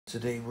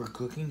Today we're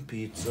cooking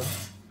pizza.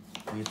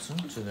 Pizza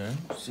today.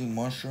 See,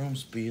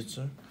 mushrooms,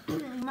 pizza.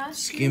 Mushrooms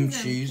Skim and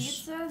cheese.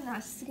 Pizza,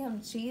 not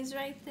skim cheese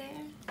right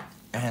there.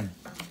 And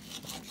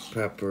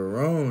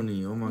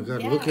pepperoni. Oh my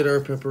god, Yeah. look at our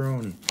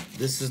pepperoni.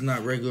 This is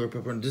not regular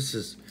pepperoni.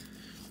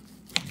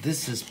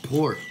 This is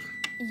pork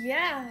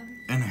Yeah.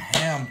 and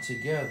ham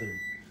together.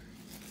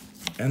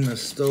 And the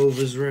stove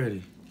is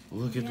ready.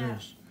 Look at Yeah.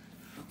 this.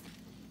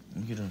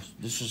 Look at this.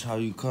 This is how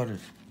you cut it.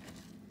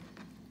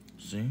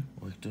 See?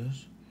 Like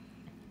this.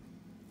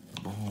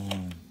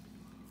 Boom.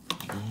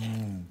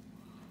 Boom.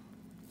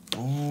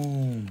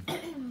 Boom.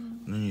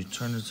 And then you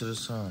turn it to the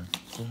side.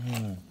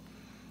 Boom.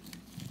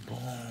 Did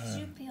Boom.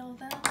 you peel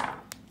that?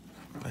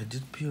 I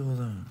did peel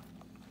that.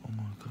 Oh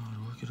my god,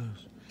 look at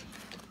this.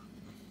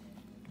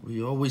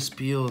 We always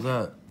peel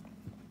that.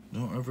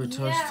 Don't ever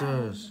touch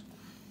Yeah. this.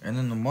 And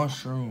then the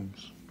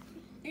mushrooms.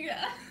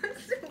 Yeah.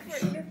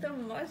 Forget the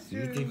mushrooms.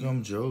 You think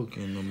I'm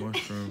joking, the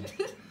mushrooms.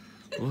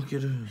 Look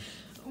at this.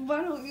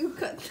 Why don't you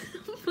cut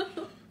them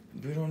out?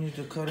 We don't need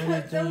to cut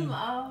Cut them anything.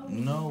 out.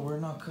 No, we're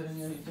not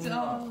cutting anything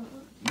out.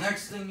 Don't.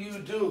 Next thing you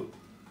do,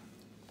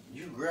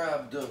 you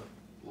grab the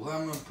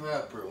lemon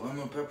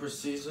pepper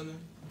seasoning,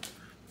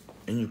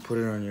 and you put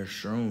it on your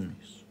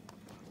shroomies.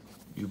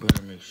 You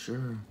better make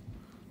sure,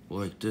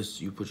 like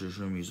this, you put your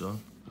shroomies up.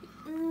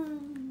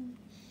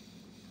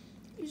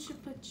 You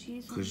should put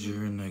cheese on Because it.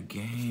 you're in the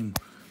game.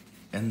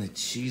 And the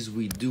cheese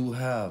we do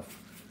have.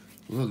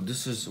 Look,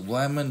 this is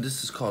lemon.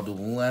 This is called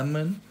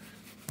lemon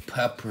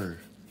pepper.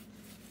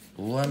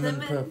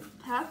 Lemon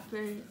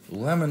pepper.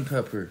 Lemon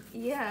pepper.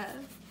 Yeah.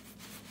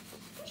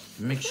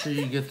 Make sure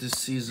you get this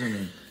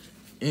seasoning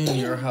in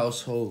your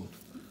household.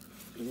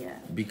 Yeah.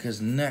 Because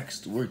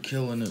next, we're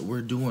killing it.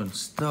 We're doing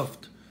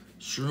stuffed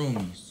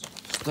shroomies.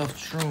 Stuffed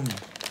shroomies.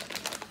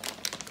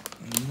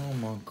 Oh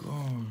my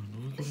god.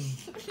 Look at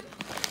it.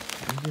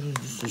 Look at it.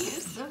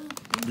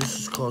 This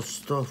is called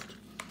stuffed.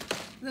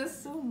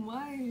 That's so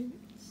much.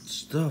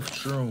 Stuffed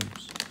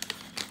shrooms.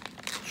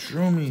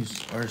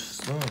 Shroomies are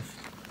stuffed.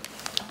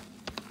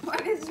 Why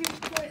did you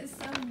put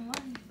so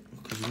much?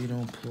 Because we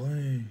don't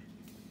play.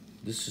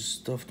 This is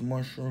stuffed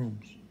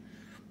mushrooms.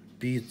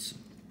 Pizza.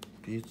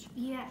 Pizza.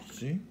 Yeah.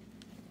 See?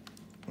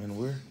 And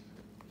we're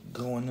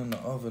going in the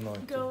oven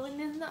like Going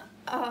in the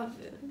oven.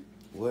 this.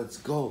 Let's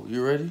go.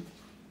 You ready?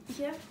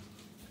 Yep.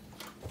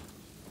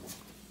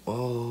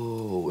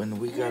 Oh, and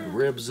we got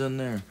ribs in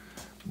there.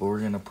 But we're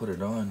going to put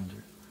it under.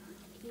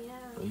 Yeah.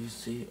 Oh, you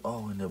see?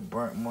 Oh, and it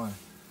burnt my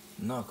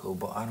knuckle,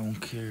 but I don't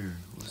care.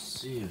 Let's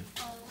see it.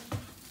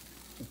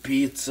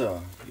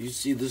 Pizza. You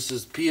see, this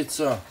is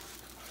pizza.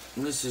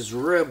 And this is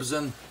ribs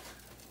and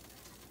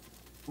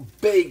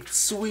baked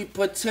sweet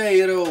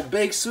potato.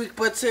 Baked sweet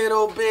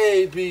potato,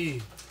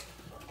 baby.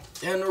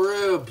 And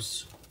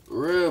ribs.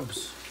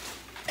 Ribs.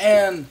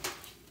 And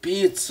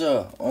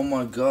pizza. Oh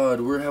my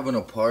god, we're having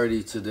a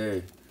party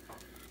today.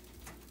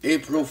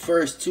 April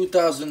 1st,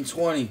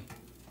 2020.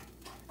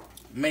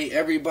 May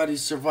everybody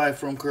survive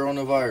from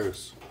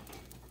coronavirus.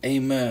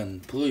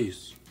 Amen.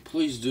 Please.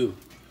 Please do.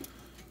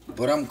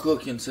 But I'm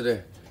cooking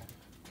today.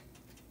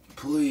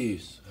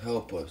 Please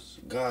help us.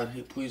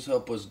 God, please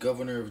help us.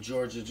 Governor of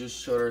Georgia, just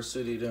shut our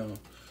city down.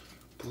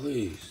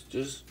 Please,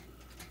 just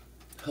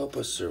help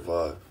us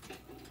survive.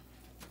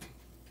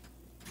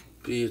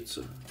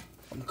 Pizza.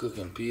 I'm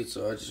cooking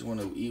pizza. I just want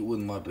to eat with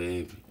my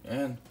baby.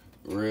 And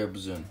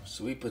ribs and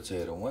sweet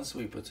potato. One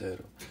sweet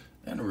potato.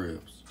 And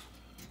ribs.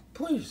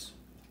 Please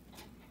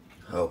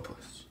help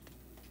us.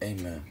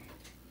 Amen.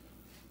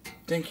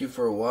 Thank you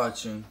for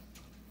watching.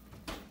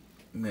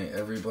 May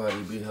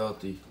everybody be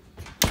healthy.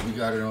 We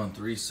got it on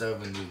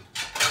 370.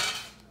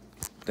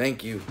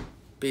 Thank you.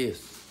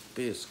 Peace.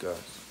 Peace, guys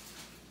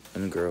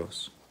and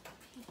girls.